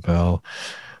to ring a bell.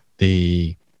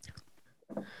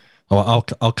 I'll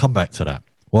come back to that.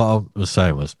 What I was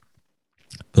saying was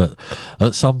that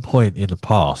at some point in the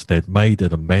past, they'd made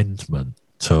an amendment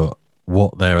to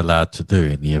what they're allowed to do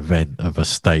in the event of a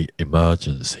state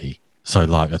emergency. So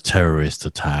like a terrorist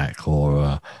attack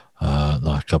or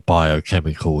like a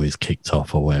biochemical is kicked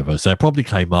off or whatever. So it probably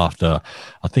came after,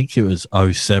 I think it was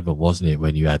 2007, wasn't it,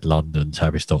 when you had London,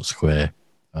 Tavistock Square?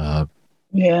 Yeah.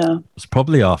 It was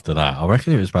probably after that. I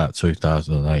reckon it was about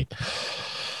 2008.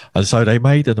 And so they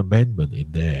made an amendment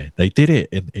in there. They did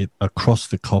it across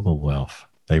the Commonwealth.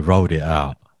 They rolled it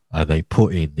out and they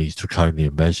put in these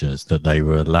draconian measures that they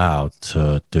were allowed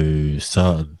to do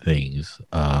certain things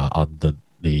under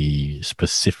the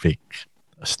specific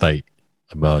state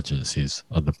emergencies.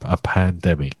 And a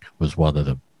pandemic was one of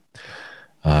them.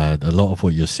 And a lot of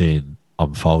what you're seeing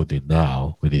unfolding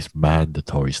now with this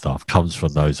mandatory stuff comes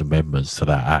from those amendments to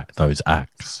that act, those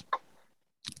acts.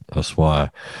 That's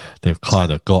why they've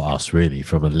kind of got us, really,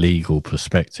 from a legal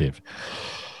perspective.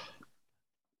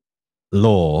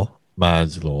 Law,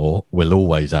 man's law, will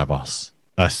always have us.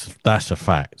 That's a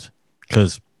fact.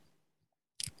 Because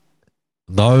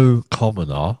no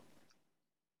commoner,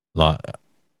 like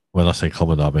when I say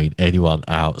commoner, I mean anyone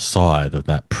outside of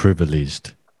that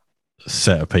privileged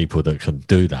set of people that can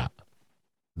do that.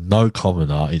 No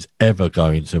commoner is ever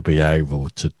going to be able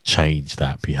to change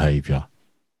that behaviour.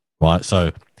 Right?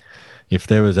 So if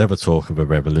there was ever talk of a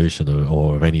revolution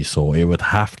or of any sort, it would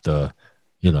have to,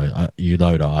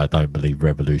 that I don't believe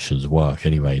revolutions work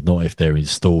anyway, not if they're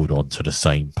installed onto the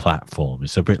same platform.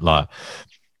 It's a bit like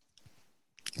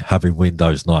having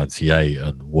Windows 98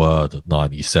 and Word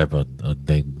 97, and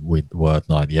then Word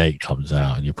 98 comes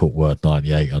out and you put Word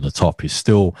 98 on the top. It's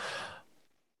still,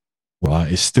 right,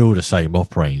 it's still the same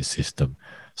operating system.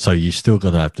 So you're still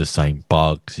going to have the same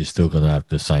bugs, you're still going to have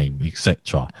the same,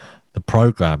 etc. The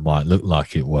program might look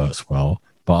like it works well,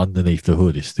 but underneath the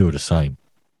hood, it's still the same.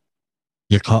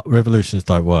 Revolutions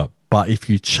don't work. But if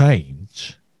you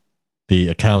change the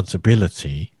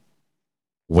accountability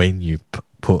when you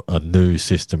put a new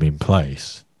system in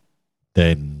place,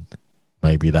 then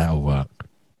maybe that'll work.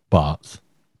 But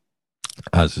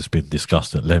as has been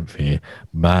discussed at length here,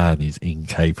 man is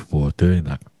incapable of doing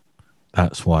that.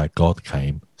 That's why God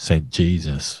came, sent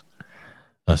Jesus.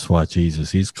 That's why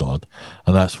Jesus is God.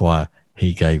 And that's why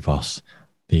he gave us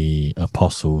the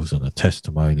apostles and the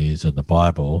testimonies and the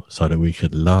Bible so that we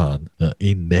could learn that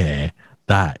in there,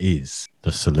 that is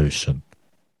the solution.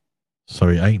 So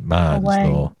it ain't man's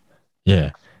law.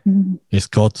 Yeah. Mm-hmm. It's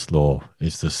God's law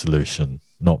is the solution,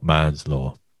 not man's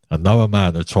law. And no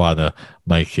amount of trying to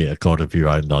make it a God of your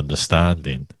own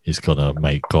understanding is going to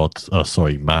make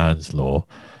man's law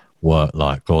work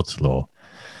like God's law.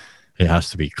 It has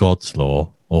to be God's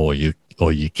law, or you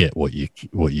get what you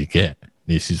get.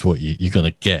 This is what you're going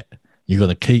to get. You're going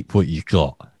to keep what you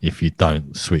got if you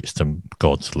don't switch to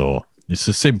God's law. It's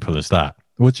as simple as that.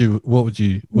 What do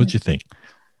you think?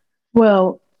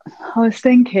 Well, I was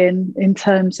thinking in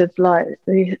terms of like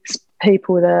these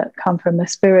people that come from a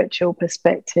spiritual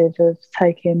perspective of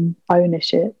taking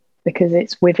ownership, because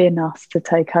it's within us to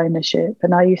take ownership.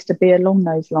 And I used to be along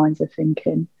those lines of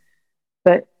thinking.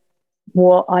 But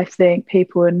what I think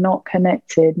people who are not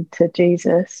connected to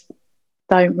Jesus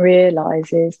don't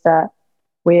realise is that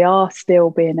we are still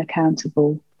being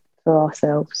accountable for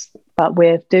ourselves, but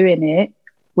we're doing it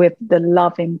with the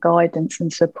loving guidance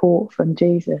and support from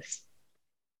Jesus,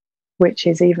 which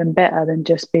is even better than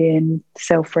just being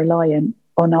self-reliant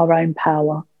on our own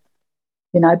power.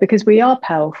 Because we are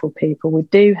powerful people. We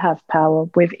do have power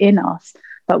within us,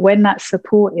 but when that's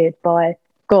supported by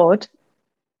God,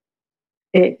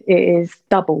 it is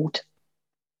doubled,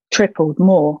 tripled,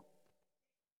 more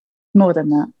than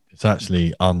that. It's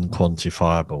actually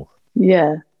unquantifiable.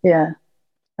 Yeah.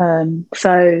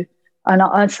 So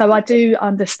I do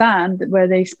understand where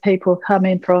these people are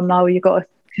coming from. Oh, you've got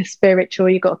to spiritual,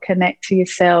 you've got to connect to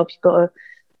yourself, you've got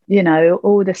to,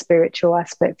 all the spiritual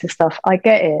aspect of stuff. I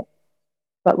get it.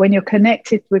 But when you're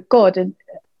connected with God, and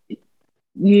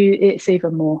it's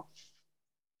even more.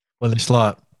 Well, it's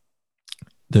like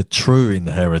the true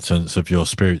inheritance of your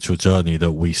spiritual journey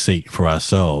that we seek for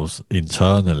ourselves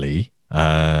internally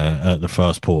at the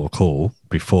first port of call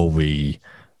before we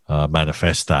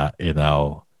manifest that in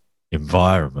our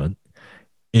environment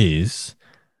is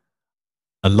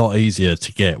a lot easier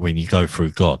to get when you go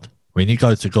through God. When you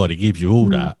go to God, he gives you all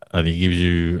that, and he gives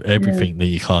you everything that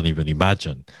you can't even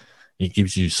imagine. He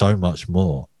gives you so much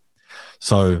more.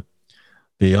 So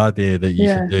the idea that you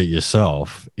can do it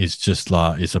yourself is just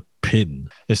like, it's a pin.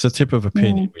 It's a tip of a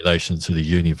pin in relation to the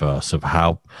universe of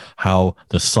how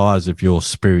the size of your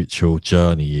spiritual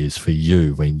journey is for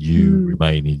you when you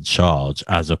remain in charge,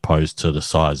 as opposed to the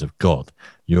size of God.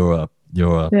 You're a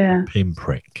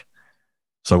pinprick.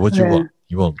 So what do you want?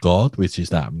 You want God, which is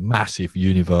that massive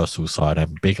universal side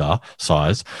and bigger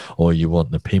size, or you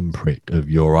want the pinprick of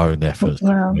your own efforts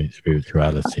to create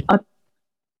spirituality?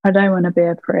 I don't want to be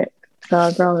a prick, so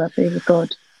I'd rather be with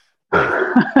God.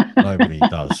 Nobody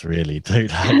does really do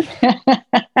that.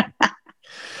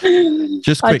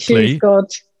 Just quickly, I choose God.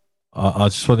 I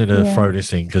just wanted to throw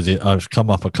this in because I've come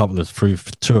up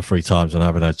two or three times and I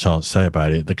haven't had a chance to say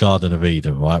about it. The Garden of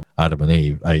Eden, right? Adam and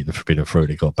Eve ate the forbidden fruit.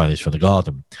 They got banished from the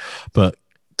garden. But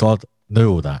God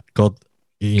knew all that. God,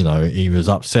 he was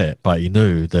upset, but he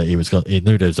knew that he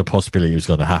knew there was a possibility it was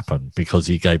going to happen because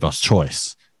he gave us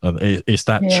choice. And it's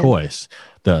that choice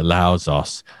that allows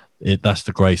us. That's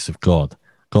the grace of God.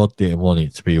 God didn't want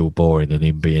it to be all boring and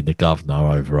him being the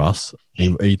governor over us.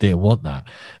 He didn't want that.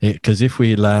 Because if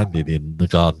we landed in the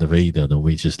Garden of Eden and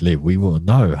we just lived, we wouldn't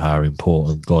know how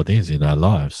important God is in our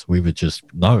lives. We would just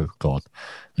know God.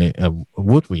 And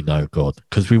would we know God?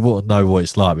 Because we wouldn't know what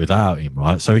it's like without him,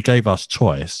 right? So he gave us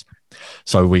choice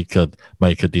so we could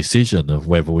make a decision of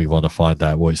whether we want to find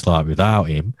out what it's like without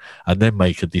him, and then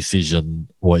make a decision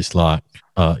what it's like,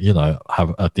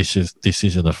 have a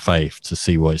decision of faith to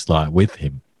see what it's like with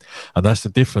him. And that's the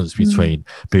difference between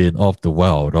being of the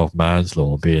world, of man's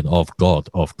law, and being of God,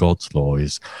 of God's law,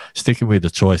 is sticking with the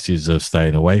choices of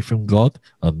staying away from God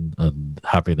and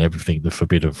having everything the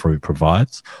forbidden fruit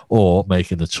provides, or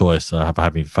making the choice of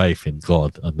having faith in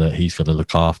God and that he's going to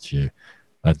look after you.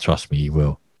 And trust me, he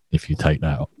will, if you take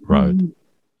that road.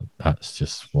 That's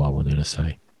just what I wanted to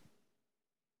say.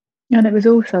 And it was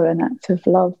also an act of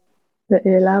love that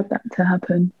he allowed that to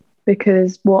happen,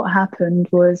 because what happened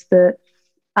was that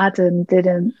Adam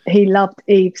he loved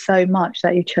Eve so much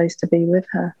that he chose to be with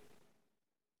her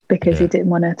because he didn't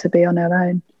want her to be on her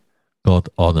own. God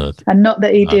honoured. And not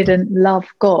that he didn't love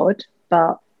God,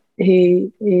 but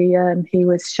he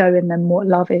was showing them what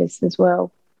love is as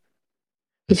well.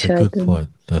 It's a good point.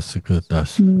 That's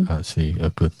actually a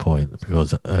good point,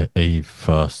 because Eve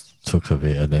first took of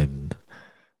it and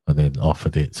then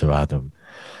offered it to Adam.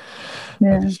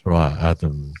 Yeah. And it's right.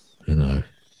 Adam,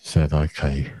 said,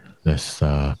 okay, let's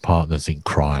partners in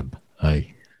crime,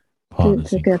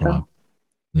 partners in crime.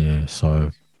 Yeah.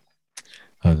 So,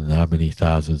 and how many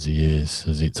thousands of years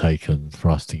has it taken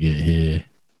for us to get here?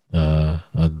 But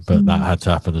that had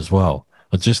to happen as well.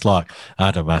 And just like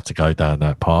Adam had to go down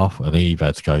that path and Eve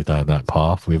had to go down that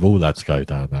path, we've all had to go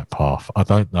down that path. I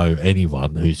don't know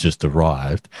anyone who's just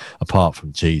arrived, apart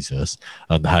from Jesus,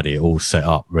 and had it all set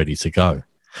up, ready to go.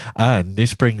 And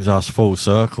this brings us full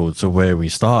circle to where we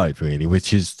started, really,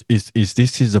 which is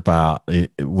about,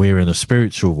 we're in a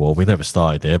spiritual war. We never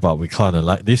started there, but we kind of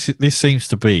like this. This seems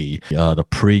to be the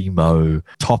primo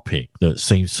topic that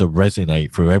seems to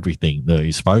resonate through everything that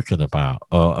is spoken about,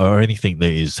 or anything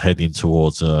that is heading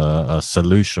towards a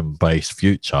solution-based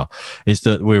future, is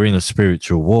that we're in a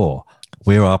spiritual war.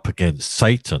 We're up against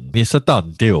Satan. It's a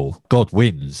done deal. God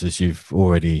wins, as you've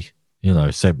already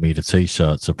sent me the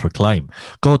t-shirt to proclaim.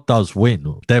 God does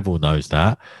win. Devil knows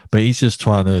that, but he's just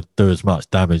trying to do as much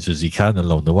damage as he can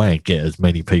along the way and get as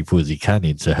many people as he can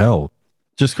into hell.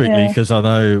 Just quickly, because I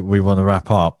know we want to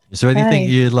wrap up. Is there anything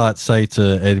you'd like to say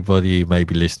to anybody who may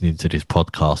be listening to this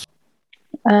podcast?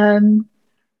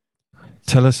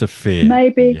 Tell us a fear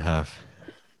maybe you have.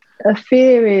 A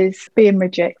fear is being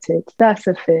rejected. That's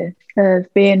a fear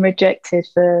of being rejected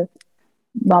for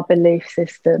my belief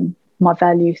system, my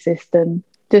value system,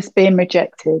 just being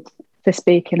rejected for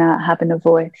speaking out, having a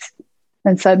voice.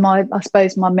 And so I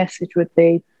suppose my message would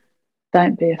be,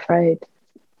 don't be afraid.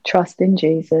 Trust in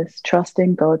Jesus, trust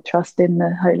in God, trust in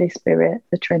the Holy Spirit,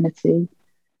 the Trinity,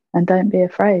 and don't be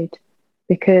afraid,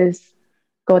 because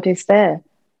God is there.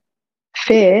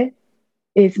 Fear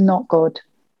is not God.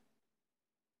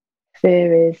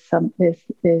 Fear is the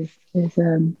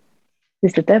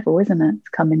devil, isn't it? It's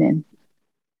coming in.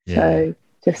 Yeah.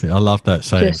 So I love that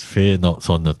saying, fear knocks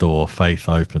on the door, faith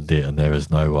opened it, and there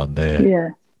is no one there. Yeah.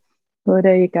 Well,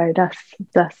 there you go.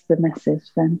 That's the message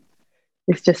then.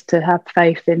 It's just to have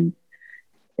faith in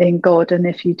God, and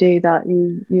if you do that,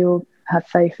 you'll have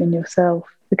faith in yourself,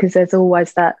 because there's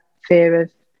always that fear of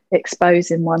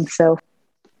exposing oneself.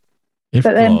 If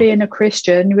But then God- being a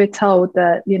Christian, we're told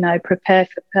that, prepare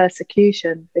for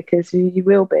persecution because you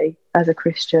will be as a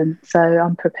Christian. So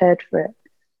I'm prepared for it.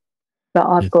 But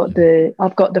I've got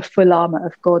the full armor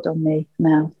of God on me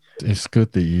now. it's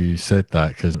good that you said that,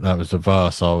 because that was the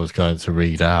verse I was going to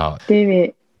read out. Do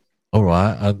it. All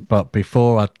right, but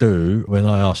before I do, when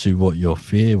I asked you what your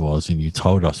fear was and you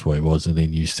told us what it was, and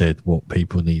then you said what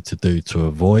people need to do to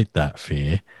avoid that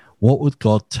fear, what would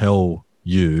God tell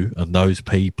you and those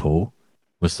people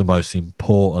was the most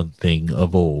important thing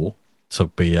of all to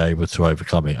be able to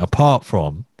overcome it? Apart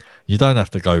from, you don't have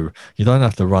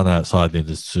to run outside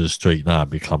into the street now and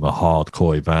become a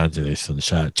hardcore evangelist and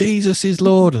shout, Jesus is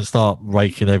Lord, and start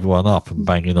raking everyone up and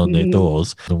banging on their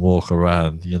doors and walk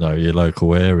around, your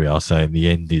local area saying the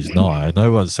end is nigh.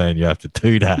 No one's saying you have to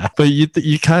do that. But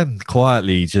you can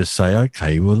quietly just say,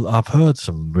 okay, well, I've heard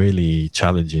some really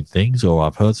challenging things, or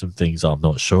I've heard some things I'm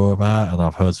not sure about, and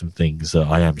I've heard some things that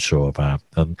I am sure about.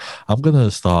 And I'm going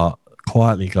to start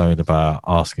quietly going about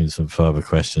asking some further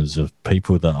questions of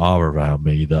people that are around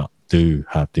me that do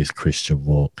have this Christian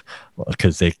walk,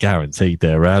 because they're guaranteed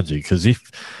they're around you. Because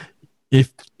if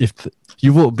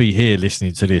you wouldn't be here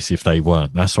listening to this if they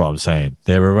weren't. That's what I'm saying.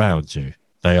 They're around you.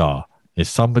 They are. There's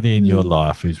somebody in your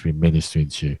life who's been ministering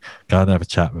to you. Go and have a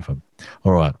chat with them.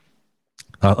 All right.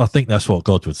 I think that's what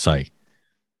God would say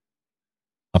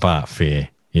about fear.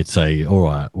 He'd say, all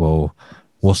right, well,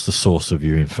 what's the source of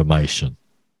your information?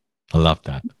 I love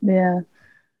that.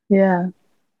 Yeah.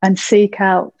 And seek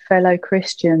out fellow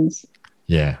Christians.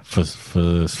 Yeah, for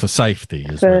safety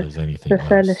as well as anything for else.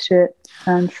 Fellowship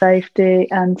and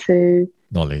safety, and to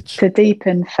Knowledge. To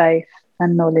deepen faith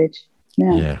and knowledge.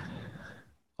 Yeah.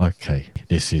 Okay.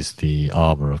 This is the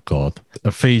armor of God.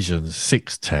 Ephesians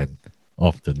 6:10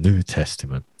 of the New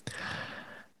Testament.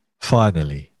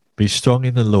 Finally, be strong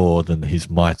in the Lord and his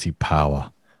mighty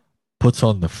power. Put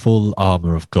on the full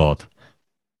armor of God,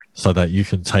 so that you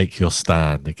can take your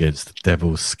stand against the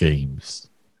devil's schemes.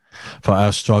 For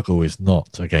our struggle is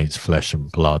not against flesh and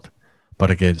blood,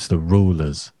 but against the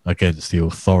rulers, against the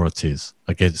authorities,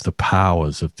 against the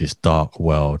powers of this dark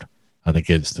world, and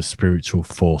against the spiritual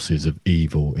forces of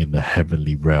evil in the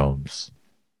heavenly realms.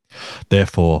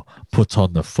 Therefore, put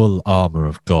on the full armor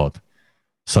of God,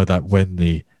 so that when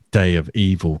the day of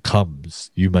evil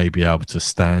comes, you may be able to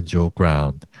stand your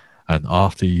ground. And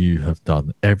after you have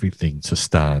done everything to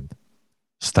stand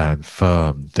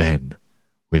firm then,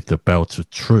 with the belt of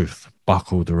truth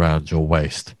buckled around your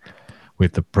waist,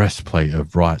 with the breastplate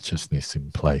of righteousness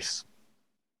in place,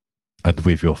 and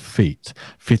with your feet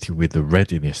fitted with the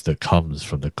readiness that comes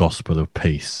from the gospel of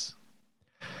peace.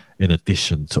 In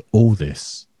addition to all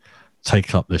this,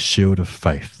 take up the shield of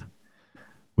faith,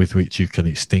 with which you can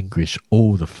extinguish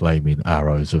all the flaming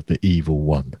arrows of the evil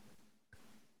one.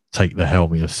 Take the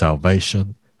helmet of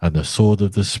salvation and the sword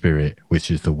of the Spirit,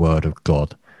 which is the word of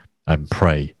God, and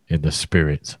pray in the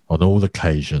Spirit on all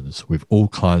occasions with all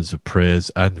kinds of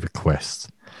prayers and requests.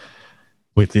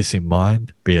 With this in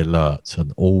mind, be alert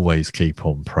and always keep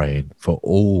on praying for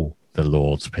all the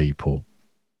Lord's people.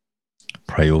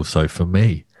 Pray also for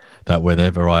me, that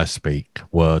whenever I speak,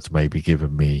 words may be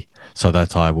given me, so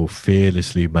that I will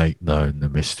fearlessly make known the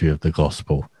mystery of the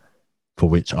gospel, for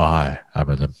which I am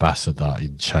an ambassador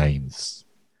in chains.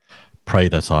 Pray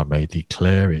that I may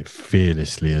declare it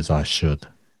fearlessly as I should.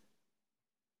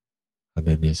 And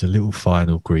then there's a little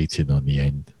final greeting on the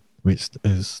end, which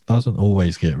doesn't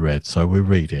always get read, so we'll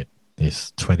read it.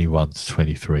 It's 21 to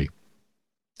 23.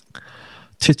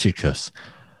 Tychicus,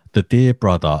 the dear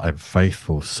brother and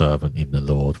faithful servant in the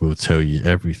Lord, will tell you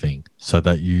everything, so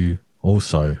that you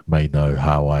also may know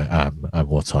how I am and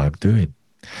what I am doing.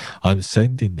 I'm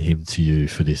sending him to you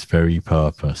for this very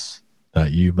purpose,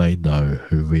 that you may know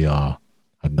who we are,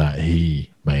 and that he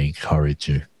may encourage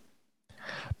you.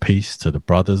 Peace to the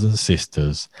brothers and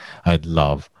sisters, and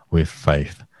love with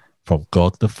faith from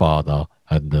God the Father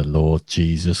and the Lord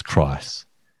Jesus Christ.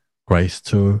 Grace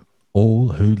to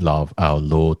all who love our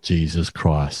Lord Jesus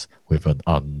Christ with an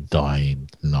undying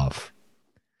love.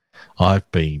 I've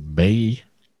been me.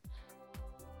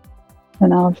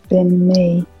 And I've been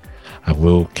me. And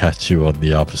we'll catch you on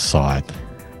the other side.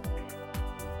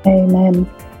 Amen.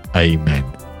 Amen.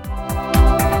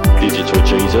 Digital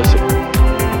Jesus.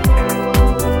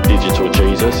 Digital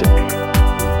Jesus.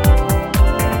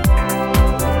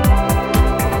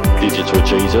 Digital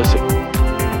Jesus.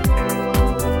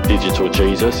 Digital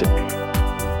Jesus.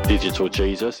 Digital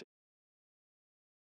Jesus.